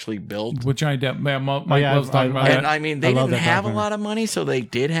they actually built. With Johnny Depp. Mike yeah, loves talking about And that. I mean, they I love didn't that have a documentary. lot of money, so they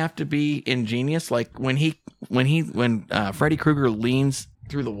did have to be ingenious. Like when Freddy Krueger leans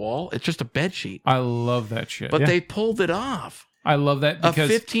through the wall, it's just a bed sheet, I love that shit. but they pulled it off. I love that A because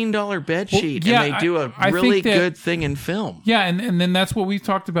 $15 bed Well, sheet, yeah, and they do a I really think that- good thing in film. yeah, and then that's what we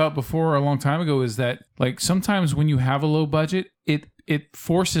talked about before a long time ago is that like sometimes when you have a low budget, it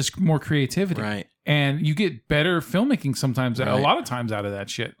forces more creativity. Right. And you get better filmmaking sometimes, a Right. lot of times out of that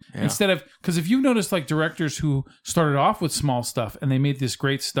shit. Yeah. Instead of, because if you've noticed like directors who started off with small stuff and they made this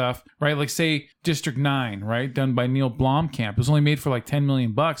great stuff, right? Like say District 9, right? Done by Neil Blomkamp. It was only made for like $10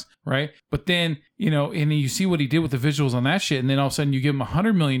 million, right? But then, and then you see what he did with the visuals on that shit. And then all of a sudden you give him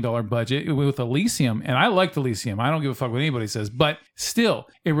 $100 million budget with Elysium. And I like Elysium. I don't give a fuck what anybody says, but still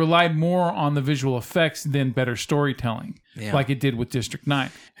it relied more on the visual effects than better storytelling. Yeah. Like it did with District 9.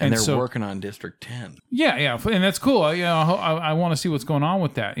 And they're so, working on District 10. yeah, and that's cool. I want to see what's going on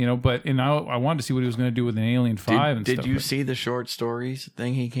with that, But I wanted to see what he was going to do with an Alien 5 and Did stuff. you but- see the short stories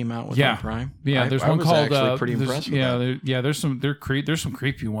thing he came out with Yeah. on Prime? Yeah, there's one I was called. actually pretty there's- impressed with yeah, that. there's some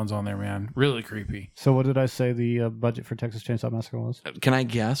creepy ones on there, man. Really creepy. So what did I say the budget for Texas Chainsaw Massacre was? Can I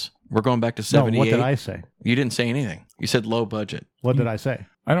guess? We're going back to No, 78. what did I say? You didn't say anything. You said low budget. What did I say?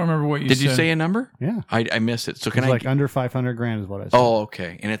 I don't remember what you Did said. you say a number? Yeah. I missed it. So can It's I? like under 500 grand is what I said. Oh,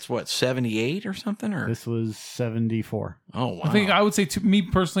 okay. And it's what, 78 or something? Or This was 74. oh, wow. I think I would say me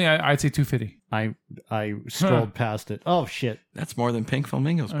personally. I'd say 250. I scrolled past it. Oh shit. That's more than Pink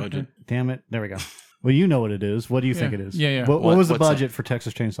Flamingo's budget. Damn it. There we go. Well, you know what it is. What do you think Yeah. it is? Yeah, yeah. What What- was the what's budget for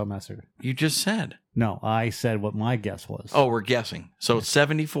Texas Chainsaw Massacre? You just said. No, I said what my guess was. Oh, we're guessing. So it's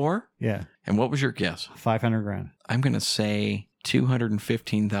 74. Yeah. And what was your guess? 500 grand. I'm going to say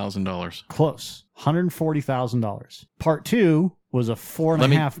 $215,000. Close. $140,000. Part 2 was a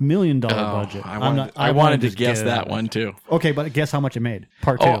 $4.5 million budget. I wanted to guess get it out that of it. one too. Okay, but guess how much it made?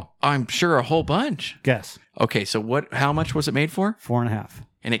 Part 2. Oh, I'm sure a whole bunch. Guess. Okay, so how much was it made for? 4.5.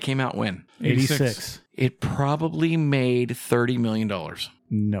 And it came out when? 86. It probably made $30 million.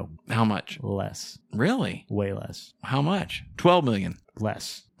 No. How much? Less. Really? Way less. How much? 12 million.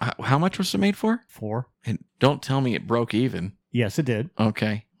 Less. How much was it made for? 4. And don't tell me it broke even. Yes, it did.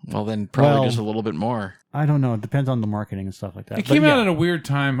 Okay. Well, then probably Well, just a little bit more. I don't know. It depends on the marketing and stuff like that. It But came out yeah. at a weird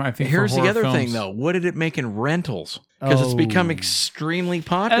time. I think. Here's for the horror other films. thing, though. What did it make in rentals? Because it's Oh. become extremely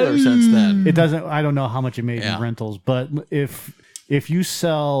popular since then. It doesn't. I don't know how much it made Yeah. in rentals, but if you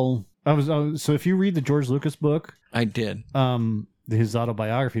sell, so if you read the George Lucas book, I did. his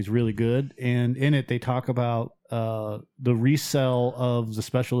autobiography is really good, and in it they talk about the resale of the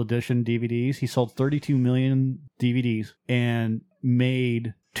special edition DVDs. He sold 32 million DVDs and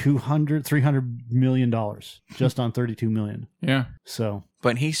made $300 million just on 32 million. Yeah. So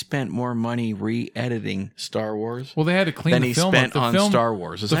But he spent more money re-editing Star Wars Well, they had to clean than the he film spent up. on Star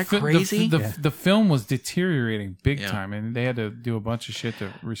Wars. Is that crazy? The film was deteriorating big Yeah. time, and they had to do a bunch of shit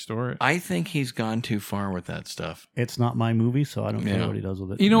to restore it. I think he's gone too far with that stuff. it's not my movie, so I don't care Yeah. what he does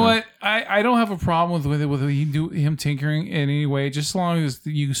with it. You know what? I don't have a problem with him tinkering in any way, just as long as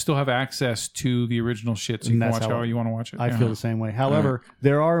you still have access to the original shit, so you And can that's watch how how you want to watch it. I Yeah. feel the same way. However,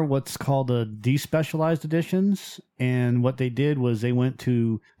 there are what's called despecialized editions, and what they did was they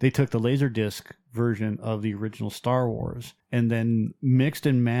took the Laserdisc version of the original Star Wars and then mixed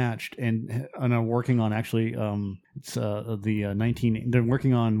and matched and are working on actually they're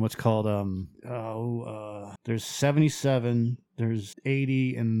working on what's called there's 77, there's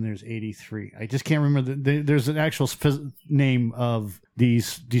 80, and there's 83. I just can't remember there's an actual name of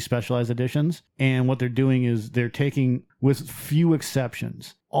these despecialized editions, and what they're doing is they're taking, with few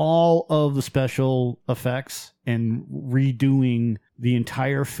exceptions, all of the special effects and redoing the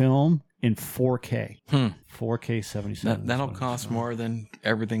entire film in 4K. 4K 77. That'll cost more than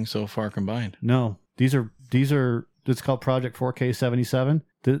everything so far combined. No, these are it's called Project 4K 77.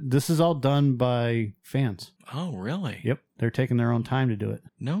 This is all done by fans. Oh, really? Yep, they're taking their own time to do it.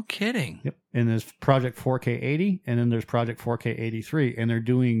 No kidding. Yep. And there's Project 4K 80, and then there's Project 4K 83, and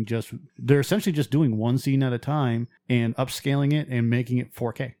they're essentially just doing one scene at a time and upscaling it and making it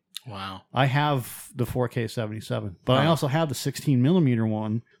 4K. Wow. I have the 4K 77, but I Wow. also have the 16 millimeter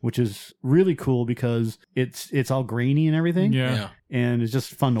one, which is really cool because it's all grainy and everything. Yeah. and it's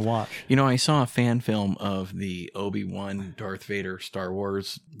just fun to watch. You know, I saw a fan film of the Obi-Wan Darth Vader Star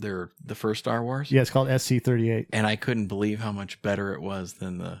Wars, the first Star Wars. Yeah, it's called SC-38. And I couldn't believe how much better it was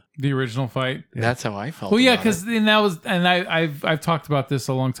than The original fight. That's how I felt. Well, yeah, about because it. I've talked about this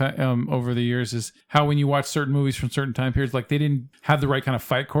a long time over the years. Is how when you watch certain movies from certain time periods, like they didn't have the right kind of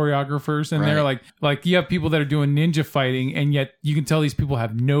fight choreographers in there. Like you have people that are doing ninja fighting, and yet you can tell these people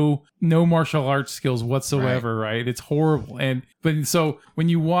have no martial arts skills whatsoever. Right? It's horrible. But so when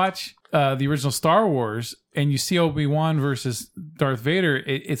you watch the original Star Wars and you see Obi-Wan versus Darth Vader,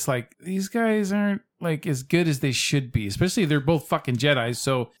 it's like these guys aren't like as good as they should be, especially they're both fucking Jedis,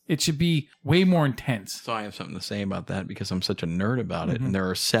 so it should be way more intense. So I have something to say about that because I'm such a nerd about it. And there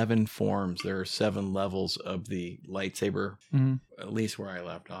are 7 forms, there are 7 levels of the lightsaber, at least where I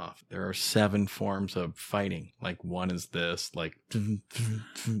left off. There are 7 forms of fighting. Like one is this, like, and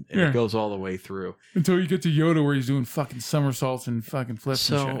it goes all the way through. Until you get to Yoda where he's doing fucking somersaults and fucking flips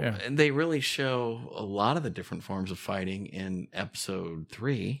So and shit. Yeah. and they really show a lot of the different forms of fighting in episode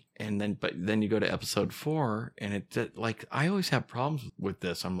 3. But then you go to episode 4, and it like I always have problems with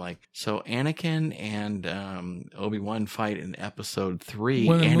this. I'm like, so Anakin and Obi-Wan fight in episode 3,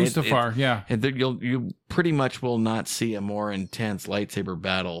 Well, and Mustafar, yeah, and you pretty much will not see a more intense lightsaber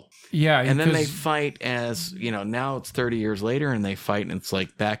battle. yeah, And then they because- fight as now it's 30 years later, and they fight, and it's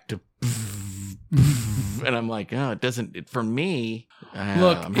like back to. And I'm like, oh, it doesn't. For me,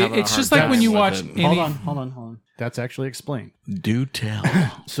 Look, I'm having it's a just hard like when time you with watch it. any- Hold on. That's actually explained. Do tell.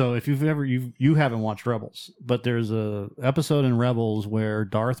 So if you haven't watched Rebels, but there's a episode in Rebels where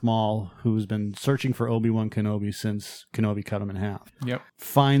Darth Maul, who's been searching for Obi-Wan Kenobi since Kenobi cut him in half, Yep.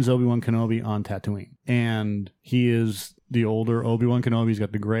 finds Obi-Wan Kenobi on Tatooine. And he is the older Obi-Wan Kenobi. He's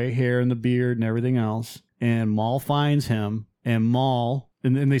got the gray hair and the beard and everything else. And Maul finds him, and Maul,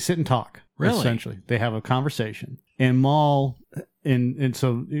 and they sit and talk. Really? Essentially. They have a conversation. And Maul, and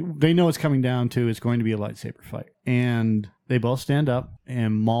so they know it's coming down to it's going to be a lightsaber fight. And they both stand up,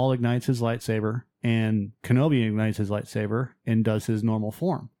 and Maul ignites his lightsaber, and Kenobi ignites his lightsaber and does his normal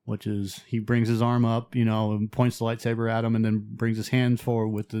form, which is he brings his arm up, and points the lightsaber at him, and then brings his hands forward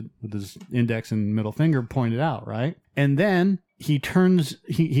with his index and middle finger pointed out, right? And then he turns,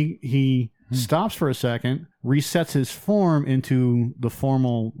 he stops for a second, resets his form into the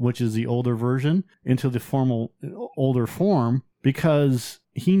formal, which is the older version, into the formal older form, because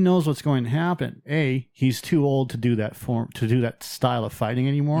he knows what's going to happen. He's too old to do that form, to do that style of fighting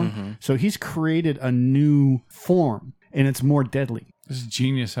anymore. So he's created a new form, and it's more deadly. This is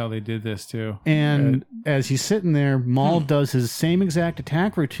genius how they did this too. And as he's sitting there, Maul does his same exact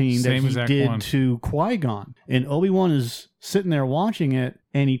attack routine Same that he exact did one. to Qui-Gon. And Obi-Wan is sitting there watching it,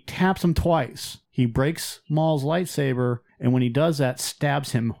 and he taps him twice. He breaks Maul's lightsaber, and when he does that,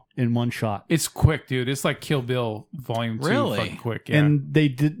 stabs him in one shot. It's quick, dude. It's like Kill Bill Volume 2. Really? Fucking quick. Yeah. And they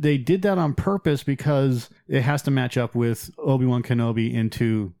did that on purpose because it has to match up with Obi-Wan Kenobi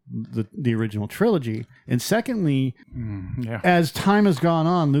into the original trilogy. And secondly, yeah. as time has gone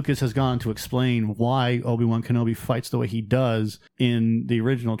on, Lucas has gone to explain why Obi-Wan Kenobi fights the way he does in the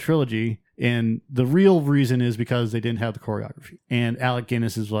original trilogy. And the real reason is because they didn't have the choreography. And Alec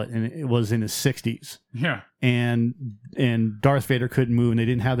Guinness was in his 60s. Yeah. And Darth Vader couldn't move, and they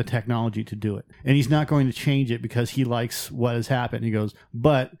didn't have the technology to do it. And he's not going to change it because he likes what has happened. He goes,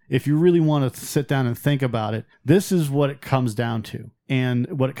 but if you really want to sit down and think about it, this is what it comes down to.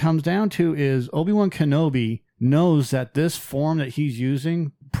 And what it comes down to is Obi-Wan Kenobi knows that this form that he's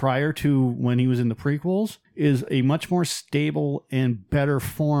using prior to when he was in the prequels is a much more stable and better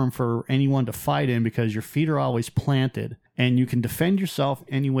form for anyone to fight in, because your feet are always planted and you can defend yourself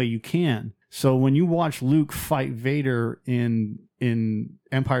any way you can. So when you watch Luke fight Vader in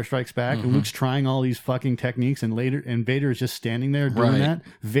Empire Strikes Back, and Luke's trying all these fucking techniques, and Vader is just standing there doing that,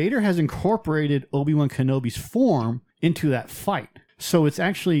 Vader has incorporated Obi-Wan Kenobi's form into that fight. So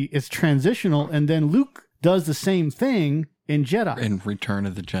it's transitional, and then Luke does the same thing in Jedi. In Return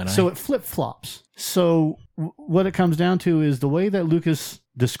of the Jedi. So it flip-flops. So what it comes down to is the way that Lucas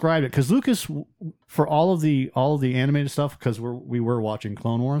described it, because Lucas, for all of the animated stuff, because we were watching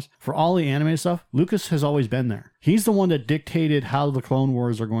Clone Wars, for all the animated stuff, Lucas has always been there. He's the one that dictated how the Clone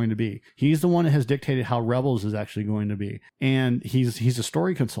Wars are going to be. He's the one that has dictated how Rebels is actually going to be. And he's a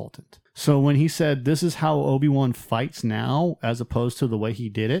story consultant. So when he said this is how Obi-Wan fights now, as opposed to the way he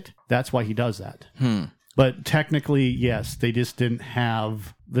did it, that's why he does that. But technically, yes, they just didn't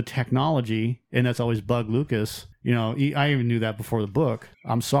have the technology, and that's always bugged Lucas. I even knew that before the book.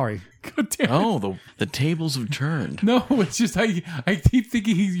 I'm sorry. God damn it. Oh, the tables have turned. No, it's just I keep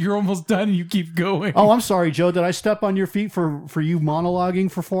thinking you're almost done and you keep going. Oh, I'm sorry, Joe. Did I step on your feet for you monologuing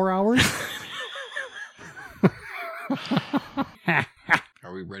for 4 hours?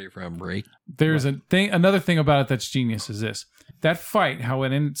 Are we ready for a break? There's another thing about it that's genius is this. That fight, how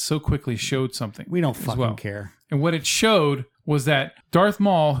it ended so quickly, showed something. We don't as fucking well. care. And what it showed was that Darth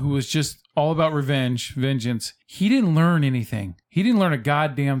Maul, who was just all about vengeance, he didn't learn anything. He didn't learn a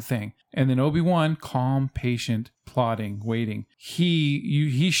goddamn thing. And then Obi-Wan, calm, patient, plodding, waiting.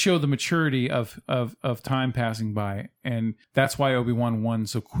 He showed the maturity of time passing by, and that's why Obi-Wan won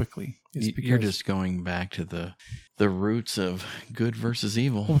so quickly. You're just going back to the roots of good versus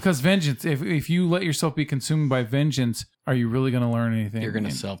evil. Well, because vengeance, if you let yourself be consumed by vengeance, are you really going to learn anything? You're going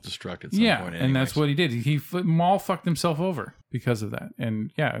to self-destruct at some point. And that's what he did. Maul fucked himself over because of that.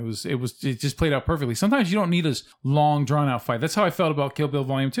 And yeah, it just played out perfectly. Sometimes you don't need this long, drawn-out fight. That's how I felt about Kill Bill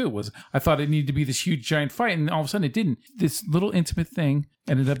Volume 2. Was I thought it needed to be this huge, giant fight, and all of a sudden it didn't. This little intimate thing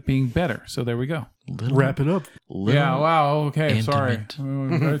ended up being better. So there we go. Wrap it up. Yeah, wow. Okay, sorry.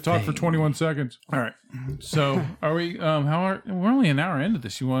 intimate I talked for 21 seconds. All right. So are we? We're only an hour into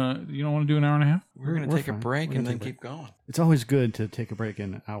this. You don't want to do an hour and a half? We're going to take a break and then keep going. It's always good to take a break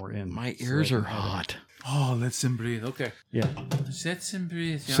an hour in. My ears are hot. Oh, let them breathe. Okay. Yeah. Let them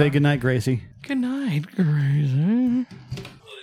breathe. Say goodnight, Gracie. Good night, Gracie.